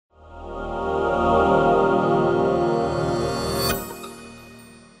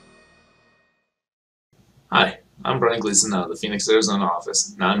Brian Gleason out of the Phoenix, Arizona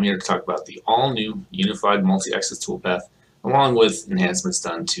office, and I'm here to talk about the all-new Unified Multiaxis Toolpath, along with enhancements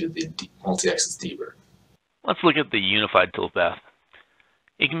done to the Multiaxis Deburr. Let's look at the Unified Toolpath.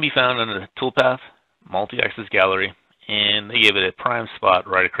 It can be found under the Toolpath, Multiaxis Gallery, and they gave it a prime spot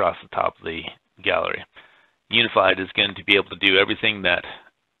right across the top of the gallery. Unified is going to be able to do everything that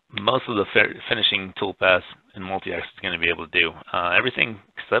most of the finishing toolpaths in Multiaxis is going to be able to do. Everything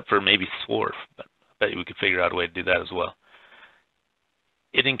except for maybe Swarf, but I bet we could figure out a way to do that as well.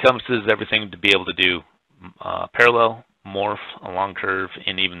 It encompasses everything to be able to do parallel, morph, along curve,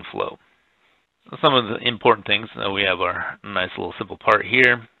 and even flow. So some of the important things, we have our nice little simple part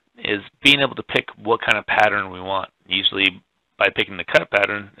here, is being able to pick what kind of pattern we want. Usually by picking the cut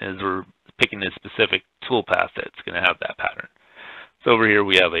pattern is we're picking a specific toolpath that's going to have that pattern. So over here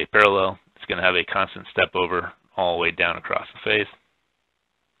we have a parallel. It's going to have a constant step over all the way down across the face.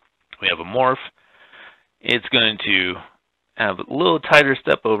 We have a morph. It's going to have a little tighter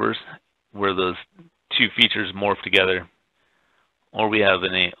step overs where those two features morph together. Or we have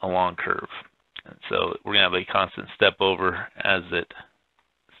a long curve. And so we're going to have a constant step over as it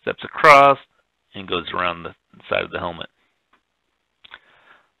steps across and goes around the side of the helmet.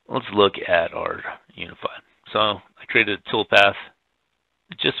 Let's look at our Unified. So I created a toolpath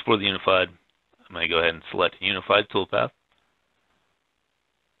just for the Unified. I'm going to go ahead and select Unified Toolpath.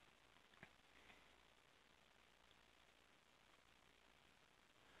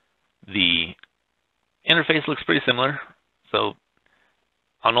 The interface looks pretty similar. So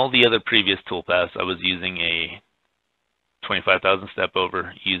on all the other previous toolpaths, I was using a 25,000 step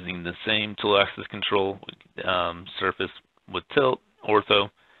over, using the same tool axis control, surface with tilt, ortho,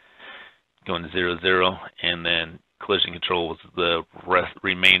 going to 0, 0, and then collision control was the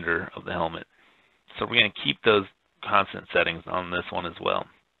remainder of the helmet. So we're going to keep those constant settings on this one as well.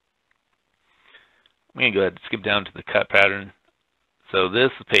 I'm going to go ahead and skip down to the cut pattern. So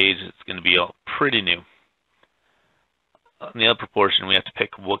this page is going to be all pretty new. On the upper portion, we have to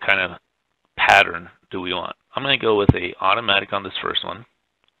pick what kind of pattern do we want. I'm going to go with a automatic on this first one.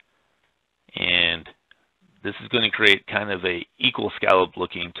 And this is going to create kind of a equal scallop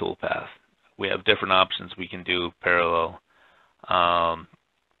looking toolpath. We have different options. We can do parallel,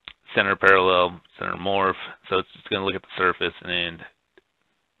 center parallel, center morph. So it's just going to look at the surface and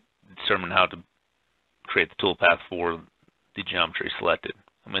determine how to create the toolpath for the geometry selected.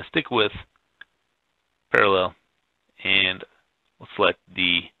 I'm going to stick with parallel, and we'll select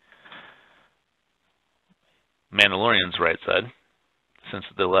the Mandalorian's right side, since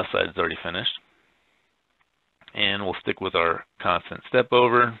the left side is already finished. And we'll stick with our constant step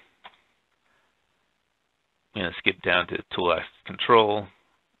over. I'm going to skip down to tool axis control.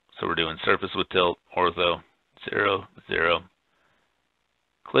 So we're doing surface with tilt, ortho, 0, 0.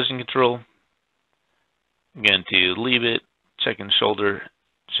 Collision control. I'm going to leave it, check and shoulder,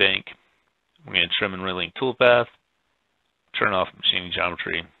 shank. We're going to trim and relink toolpath, turn off machining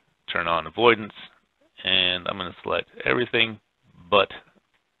geometry, turn on avoidance, and I'm going to select everything but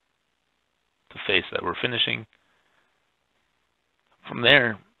the face that we're finishing. From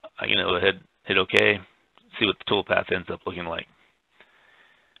there, I'm going to go ahead, hit OK, see what the toolpath ends up looking like.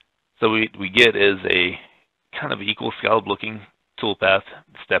 So we get is a kind of equal scallop looking toolpath,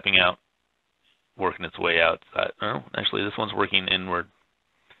 stepping out, working its way out. Oh, actually, this one's working inward.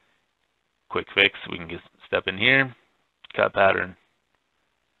 Quick fix, we can just step in here, cut pattern,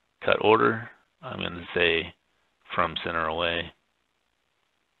 cut order. I'm going to say from center away.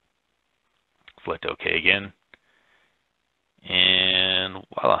 Select OK again. And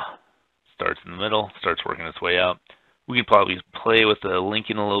voila, starts in the middle, starts working its way out. We can probably play with the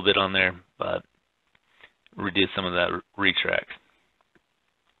linking a little bit on there, but reduce some of that retract.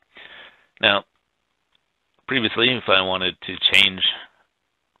 Now, previously, if I wanted to change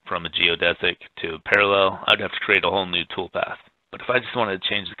from a geodesic to a parallel, I'd have to create a whole new toolpath. But if I just wanted to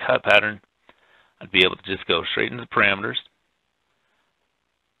change the cut pattern, I'd be able to just go straight into the parameters.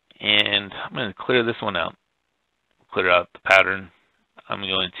 And I'm going to clear this one out. Clear out the pattern. I'm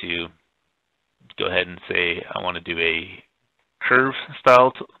going to go ahead and say I want to do a curve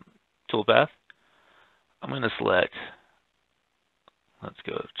style toolpath. I'm going to select, let's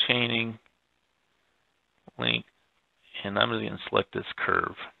go chaining, link, and I'm just going to select this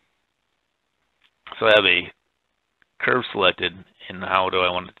curve. So I have a curve selected, and how do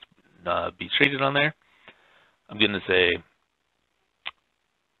I want it to be treated on there? I'm going to say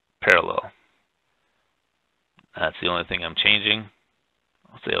parallel. That's the only thing I'm changing.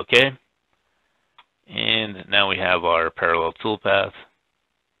 I'll say OK. And now we have our parallel toolpath,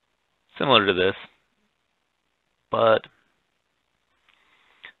 similar to this, but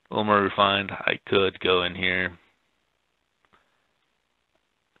a little more refined. I could go in here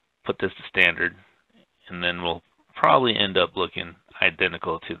put this to standard, and then we'll probably end up looking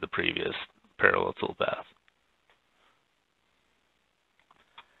identical to the previous parallel toolpath.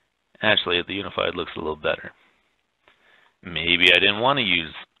 Actually, the unified looks a little better. Maybe I didn't want to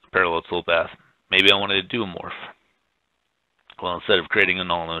use a parallel toolpath. Maybe I wanted to do a morph. Well, instead of creating an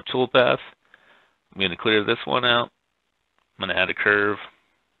all-new toolpath, I'm going to clear this one out. I'm going to add a curve.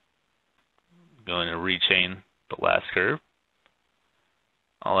 I'm going to rechain the last curve.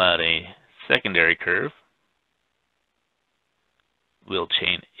 I'll add a secondary curve. We'll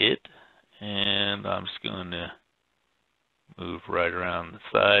chain it, and I'm just going to move right around the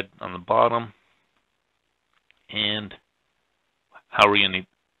side on the bottom. And how are we going to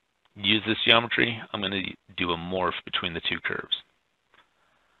use this geometry? I'm going to do a morph between the two curves.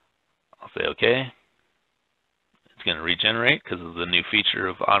 I'll say OK. It's going to regenerate because of the new feature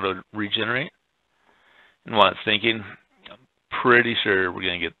of auto regenerate. And while it's thinking, I'm pretty sure we're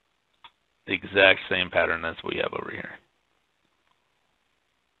going to get the exact same pattern as we have over here.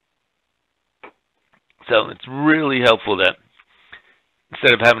 So it's really helpful that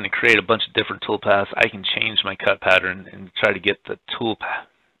instead of having to create a bunch of different toolpaths, I can change my cut pattern and try to get the toolpath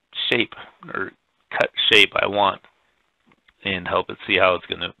shape or cut shape I want and help it see how it's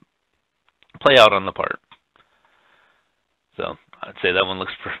going to play out on the part. So I'd say that one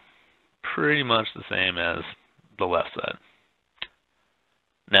looks pretty much the same as the left side.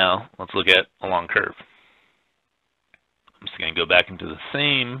 Now let's look at a long curve. I'm just going to go back into the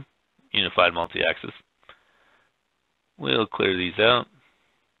same Unified Multi-Axis. We'll clear these out.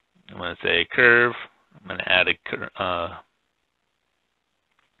 I'm going to say curve. I'm going to add a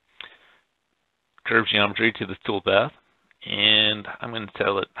curve geometry to this toolpath, and I'm going to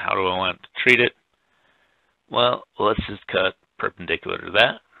tell it how do I want to treat it. Well, let's just cut perpendicular to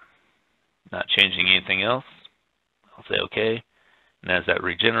that, not changing anything else. I'll say OK, and as that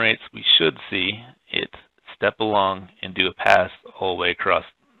regenerates, we should see it step along and do a pass all the way across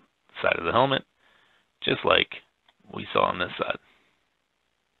the side of the helmet, just like we saw on this side.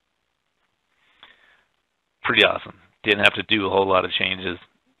 Pretty awesome. Didn't have to do a whole lot of changes.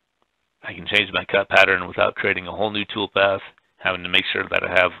 I can change my cut pattern without creating a whole new toolpath, having to make sure that I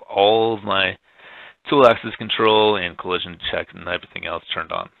have all of my tool axis control and collision check and everything else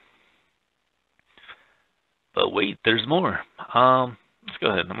turned on. But wait, there's more. Let's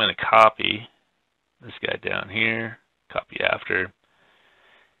go ahead. I'm going to copy this guy down here, copy after.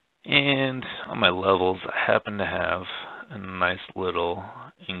 And on my levels, I happen to have a nice little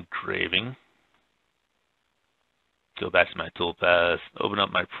engraving. Go back to my toolpath, open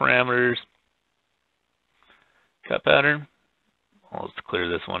up my parameters, cut pattern. I'll just clear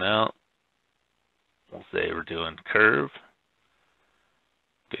this one out. We'll say we're doing curve.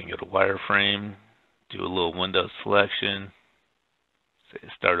 Going to go to wireframe, do a little window selection. Say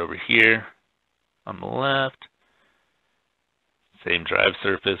start over here on the left. Same drive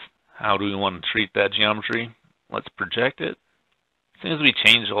surface. How do we want to treat that geometry? Let's project it. As soon as we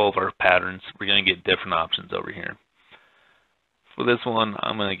change all of our patterns, we're going to get different options over here. For this one,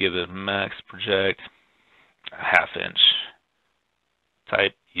 I'm going to give it max project, a 1/2 inch.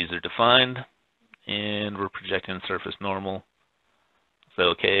 Type user defined, and we're projecting surface normal. So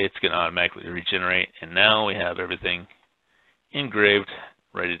OK, it's going to automatically regenerate, and now we have everything engraved,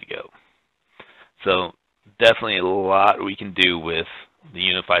 ready to go. So definitely a lot we can do with the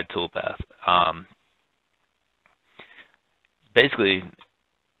Unified Toolpath. Basically,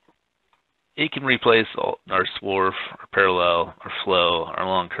 it can replace our swarf, our parallel, our flow, our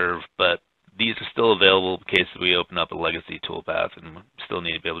long curve, but these are still available in case we open up a legacy toolpath and still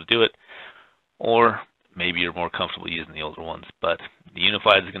need to be able to do it. Or maybe you're more comfortable using the older ones, but the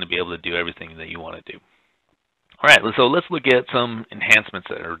Unified is going to be able to do everything that you want to do. All right, so let's look at some enhancements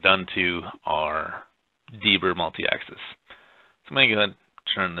that are done to our Deburr multi-axis. So I'm going to go ahead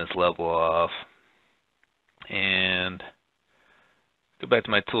and turn this level off and go back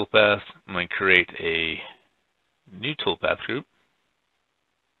to my toolpath. I'm going to create a new toolpath group.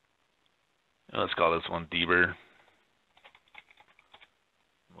 Let's call this one Deburr.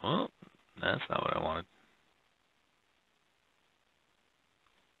 Well, that's not what I wanted.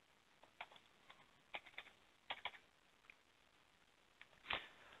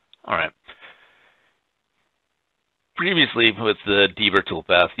 All right. Previously, with the Deburr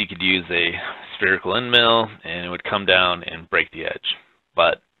toolpath, you could use a spherical end mill, and it would come down and break the edge.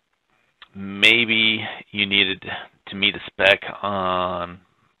 But maybe you needed to meet a spec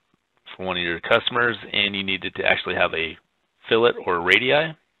for one of your customers, and you needed to actually have a fillet or a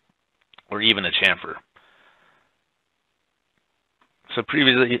radii, or even a chamfer. So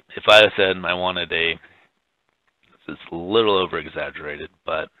previously, if I said I wanted this is a little over exaggerated,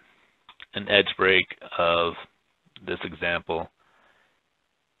 but an edge break of this example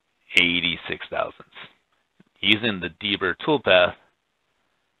 86 thousandths. Using the Deburr Toolpath,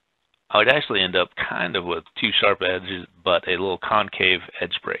 I would actually end up kind of with two sharp edges, but a little concave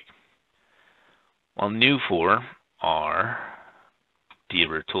edge break. Well, new for our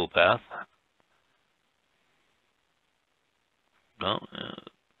Deburr Toolpath.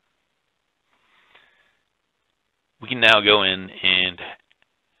 We can now go in and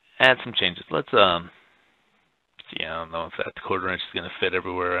add some changes. Let's see, I don't know if that quarter inch is going to fit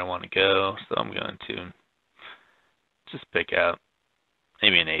everywhere I want to go, so I'm going to just pick out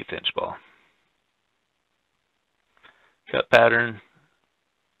maybe an 1/8 inch ball. Cut pattern.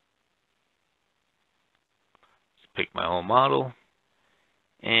 Just pick my whole model,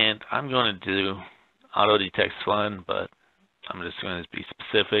 and I'm going to do auto detect's fun, but I'm just going to be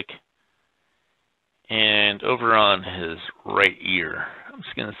specific. And over on his right ear, I'm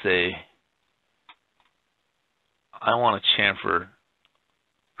just going to say I want to chamfer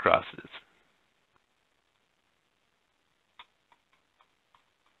across this.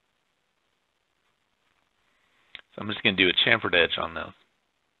 So I'm just going to do a chamfered edge on those.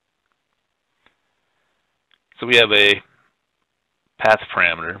 So we have a path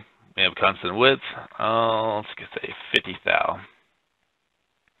parameter. We have constant width. Let's say 50 thou.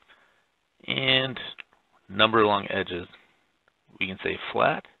 And number along edges, we can say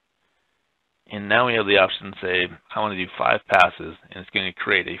flat. And now we have the option to say, I want to do 5 passes, and it's going to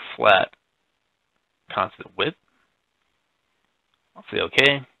create a flat constant width. I'll say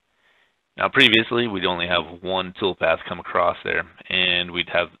OK. Now previously, we'd only have one toolpath come across there, and we'd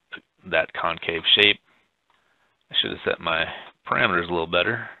have that concave shape. I should have set my parameters a little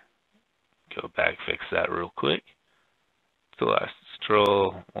better. Go back, fix that real quick. Tool axis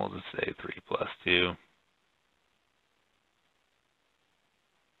control, we'll just say 3 + 2.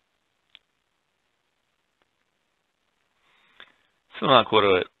 So not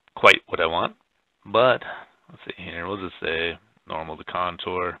quite what I want, but let's see here. We'll just say normal to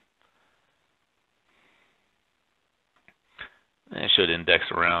contour. And it should index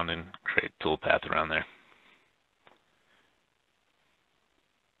around and create a toolpath around there.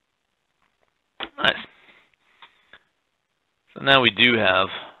 Nice. So now we do have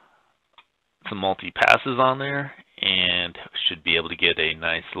some multi-passes on there, and should be able to get a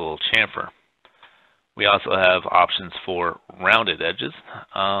nice little chamfer. We also have options for rounded edges.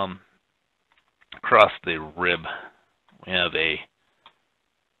 Across the rib, we have a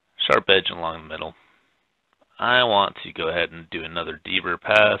sharp edge along the middle. I want to go ahead and do another Deburr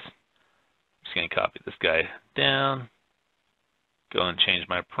pass. I'm just going to copy this guy down, go and change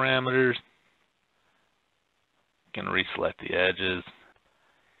my parameters. I'm going to reselect the edges,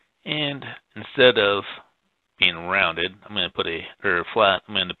 and instead of being rounded, I'm going to put flat.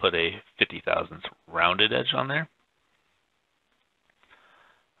 I'm going to put a 50 thousandths rounded edge on there.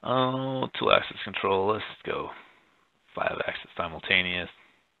 Oh, tool axis control. Let's go 5-axis simultaneous.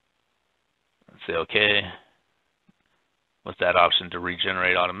 Let's say OK. With that option to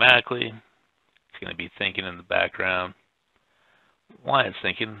regenerate automatically, it's going to be thinking in the background. While it's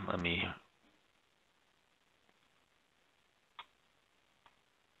thinking, let me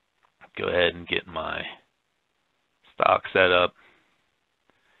go ahead and get my stock set up,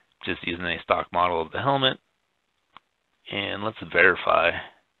 just using a stock model of the helmet. And let's verify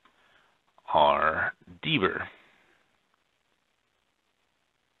our Deburr.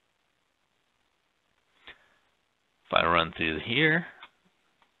 If I run through here,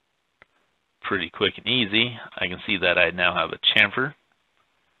 pretty quick and easy, I can see that I now have a chamfer.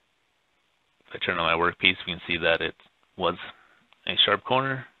 If I turn on my workpiece, we can see that it was a sharp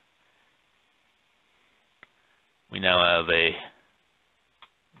corner. We now have a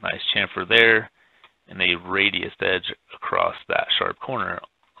nice chamfer there and a radius edge across that sharp corner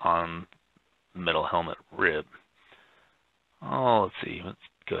on the middle helmet rib. Oh, let's see. Let's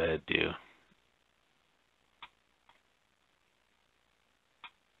go ahead and do.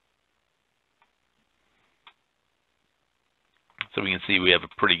 So we can see we have a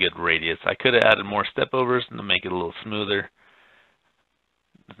pretty good radius. I could have added more step overs to make it a little smoother.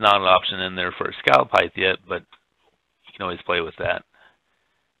 There's not an option in there for a scallop height yet, but you can always play with that.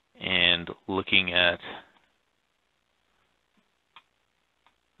 And looking at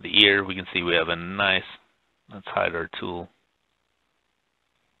the ear, we can see we have a nice, let's hide our tool,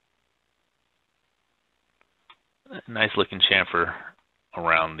 a nice looking chamfer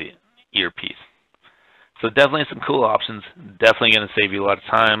around the earpiece. So definitely some cool options. Definitely going to save you a lot of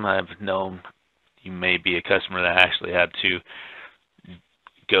time. I've known you may be a customer that actually had to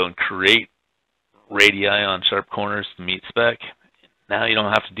go and create radii on sharp corners to meet spec. Now you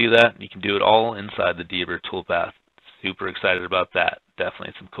don't have to do that. You can do it all inside the Deburr Toolpath. Super excited about that.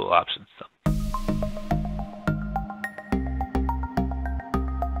 Definitely some cool options. So.